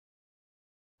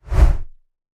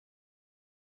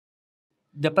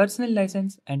The personal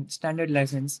license and standard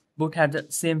license both have the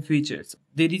same features.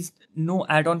 There is no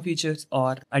add-on features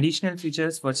or additional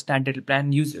features for standard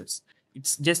plan users.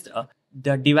 It's just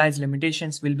the device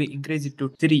limitations will be increased to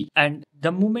 3. And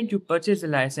the moment you purchase the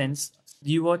license,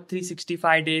 your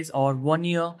 365 days or 1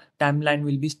 year timeline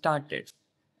will be started.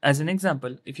 As an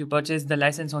example, if you purchase the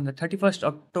license on the 31st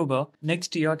October,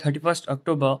 next year 31st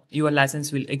October, your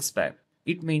license will expire.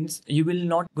 It means you will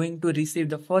not going to receive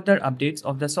the further updates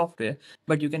of the software,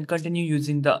 but you can continue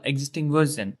using the existing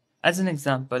version. As an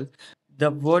example, the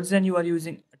version you are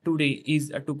using today is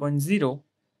a 2.0,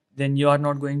 then you are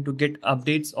not going to get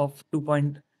updates of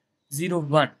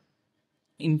 2.01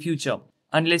 in future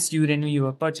unless you renew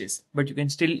your purchase, but you can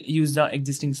still use the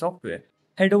existing software.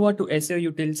 Head over to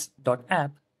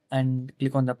SEOUtils.app and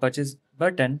click on the purchase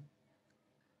button.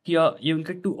 Here you will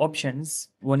get two options.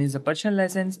 One is a personal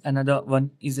license, another one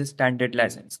is a standard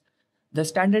license. The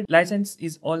standard license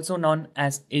is also known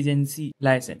as agency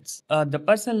license. The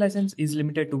personal license is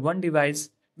limited to one device,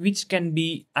 which can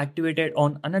be activated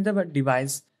on another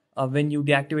device when you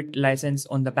deactivate license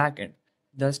on the backend.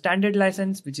 The standard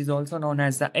license, which is also known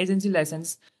as the agency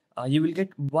license, you will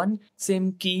get one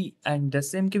same key, and the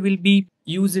same key will be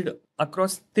used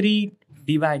across 3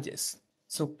 devices.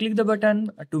 So click the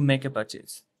button to make a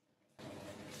purchase.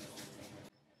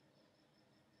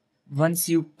 Once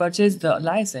you purchase the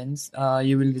license,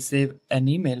 you will receive an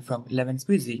email from 11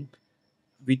 Squeezy,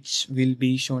 which will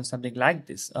be shown something like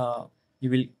this. You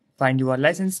will find your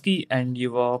license key and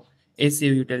your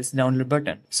SEOUtils download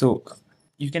button. So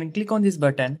you can click on this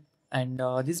button, and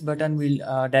this button will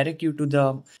direct you to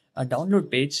the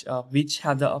download page, which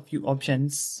have a few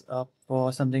options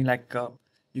for something like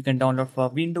you can download for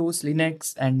Windows,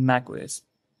 Linux, and Mac OS.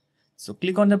 So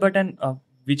click on the button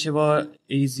whichever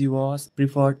is your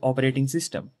preferred operating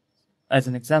system. As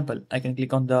an example, I can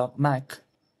click on the Mac.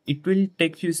 It will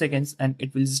take few seconds and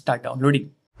it will start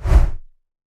downloading.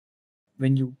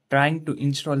 When you trying to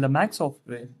install the Mac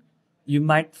software, you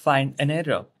might find an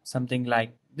error, something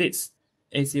like this: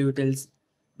 SEOUtils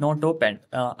not open.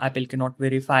 Apple cannot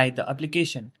verify the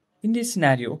application. In this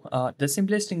scenario, the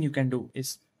simplest thing you can do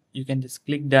is you can just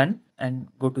click done and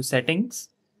go to settings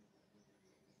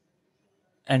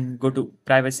and go to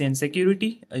privacy and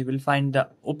security. You will find the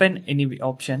open anyway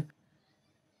option.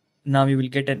 Now you will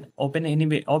get an open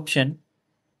anyway option.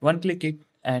 One click it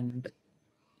and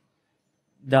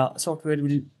the software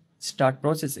will start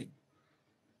processing.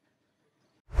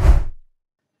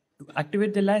 To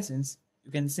activate the license,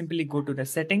 you can simply go to the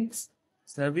settings,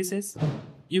 services.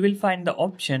 You will find the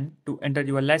option to enter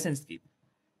your license key.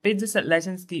 Paste the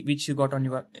license key which you got on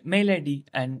your mail ID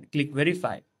and click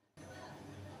verify.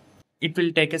 It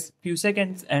will take a few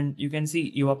seconds and you can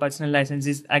see your personal license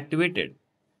is activated.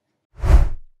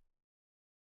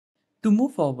 To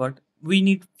move forward, we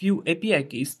need few API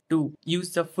keys to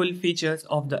use the full features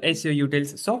of the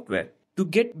SEOUtils software. To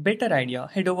get better idea,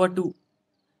 head over to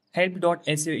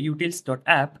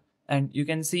help.seoutils.app and you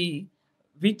can see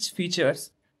which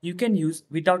features you can use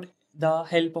without the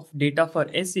help of data for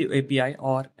SEO API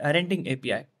or renting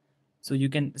API. So you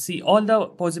can see all the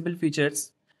possible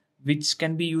features which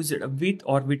can be used with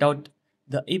or without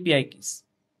the API keys.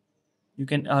 You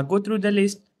can go through the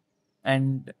list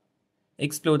and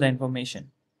explore the information.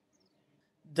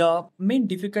 The main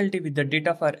difficulty with the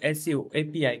data for SEO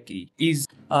API key is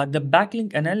the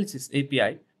backlink analysis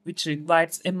API, which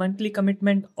requires a monthly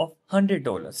commitment of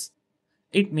 $100.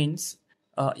 It means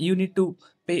you need to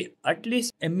pay at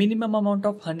least a minimum amount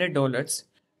of $100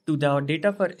 to the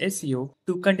data for SEO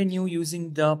to continue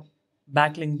using the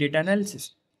backlink data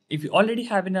analysis. If you already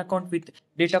have an account with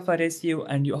data for SEO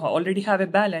and you already have a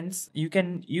balance, you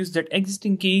can use that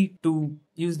existing key to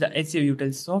use the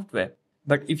SEOUtils software.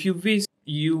 But if you wish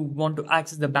you want to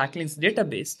access the backlinks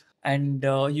database and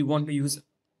you want to use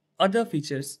other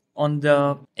features on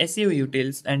the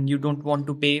SEOUtils and you don't want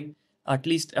to pay at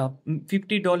least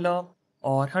 $50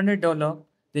 or $100,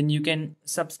 then you can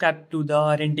subscribe to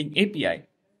the renting API.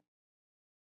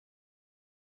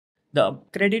 The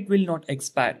credit will not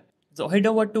expire. So head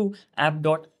over to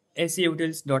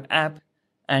app.seoutils.app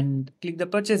and click the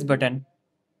purchase button.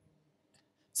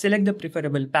 Select the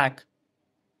preferable pack.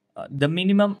 The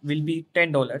minimum will be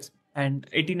 $10 and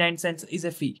 89 cents is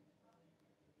a fee.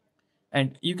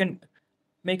 And you can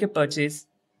make a purchase.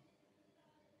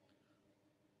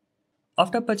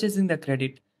 After purchasing the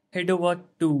credit, head over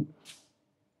to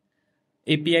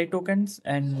API tokens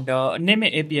and name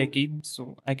an API key.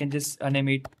 So I can just name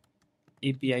it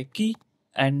API key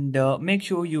and make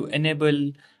sure you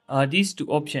enable these two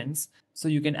options so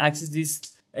you can access these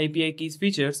API keys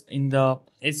features in the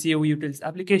SEOUtils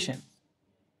application.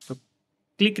 So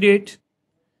click create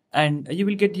and you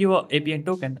will get your API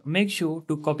token. Make sure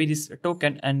to copy this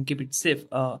token and keep it safe.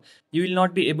 You will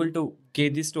not be able to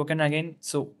get this token again,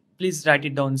 so please write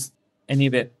it down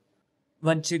anywhere.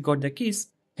 Once you got the keys,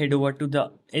 head over to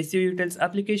the SEOUtils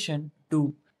application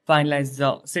to finalize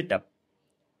the setup.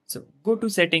 So go to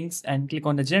settings and click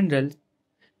on the general.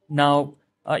 Now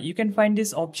you can find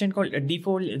this option called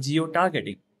default geo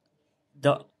targeting.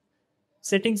 The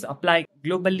settings apply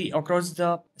globally across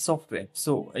the software.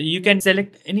 So you can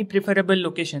select any preferable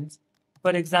locations.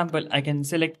 For example, I can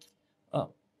select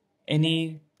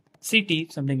any city,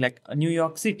 something like New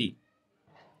York City.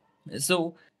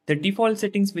 So the default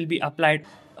settings will be applied.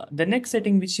 The next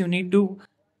setting which you need to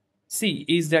see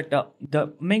is that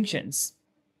the mentions.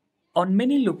 On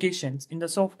many locations in the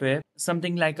software,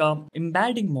 something like a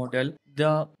embedding model,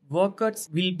 the workers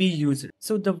will be used.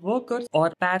 So the workers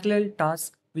are parallel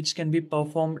tasks which can be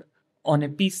performed on a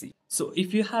PC. So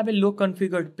if you have a low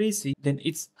configured PC, then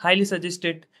it's highly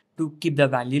suggested to keep the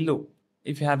value low.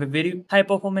 If you have a very high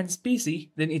performance PC,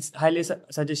 then it's highly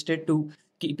suggested to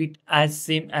keep it as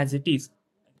same as it is.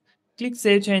 Click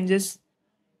Save Changes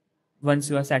once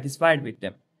you are satisfied with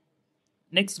them.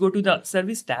 Next, go to the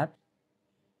Service tab.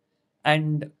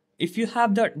 And if you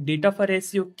have the data for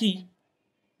SEO key,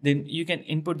 then you can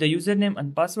input the username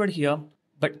and password here.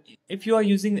 But if you are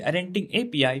using the renting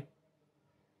API,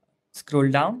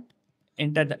 scroll down,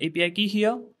 enter the API key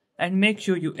here, and make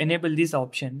sure you enable these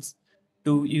options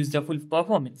to use the full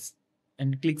performance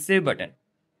and click Save button.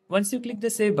 Once you click the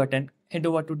Save button, head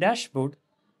over to Dashboard.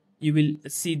 You will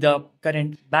see the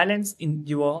current balance in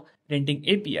your renting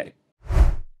API.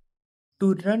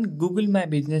 To run Google My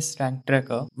Business Rank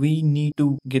Tracker, we need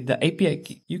to get the API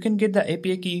key. You can get the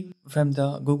API key from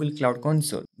the Google Cloud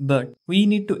Console, but we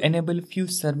need to enable few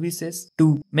services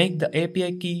to make the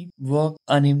API key work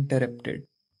uninterrupted.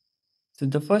 So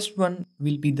the first one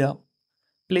will be the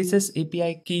Places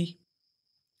API key,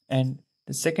 and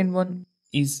the second one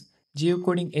is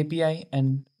Geocoding API,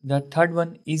 and the third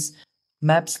one is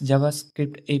Maps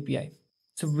JavaScript API.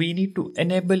 So we need to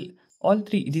enable all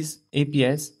three these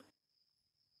APIs.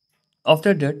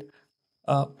 After that,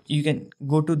 you can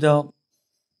go to the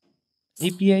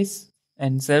APIs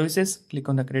and services, click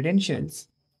on the credentials,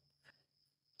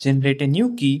 generate a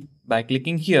new key by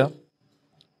clicking here.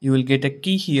 You will get a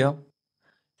key here.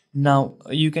 Now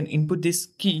you can input this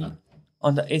key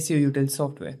on the SEOUtils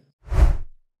software.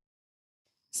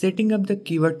 Setting up the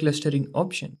keyword clustering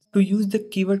option. To use the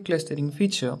keyword clustering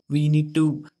feature, we need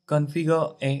to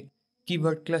configure a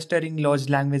keyword clustering large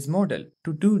language model.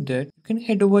 To do that, you can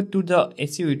head over to the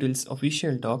SEOUtils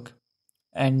official doc,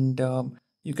 and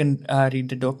you can read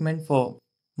the document for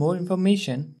more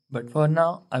information. But for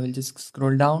now, I will just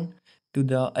scroll down to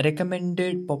the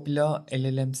recommended popular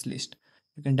LLMs list.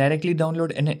 You can directly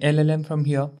download an LLM from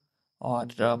here, or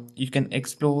you can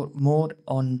explore more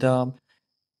on the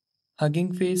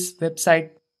Hugging Face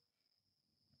website.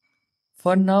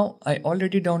 For now, I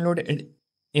already downloaded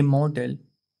a model.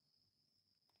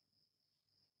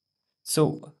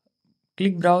 So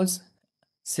click Browse,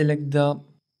 select the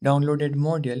downloaded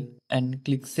module and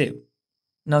click Save.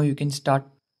 Now you can start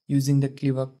using the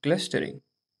keyword clustering.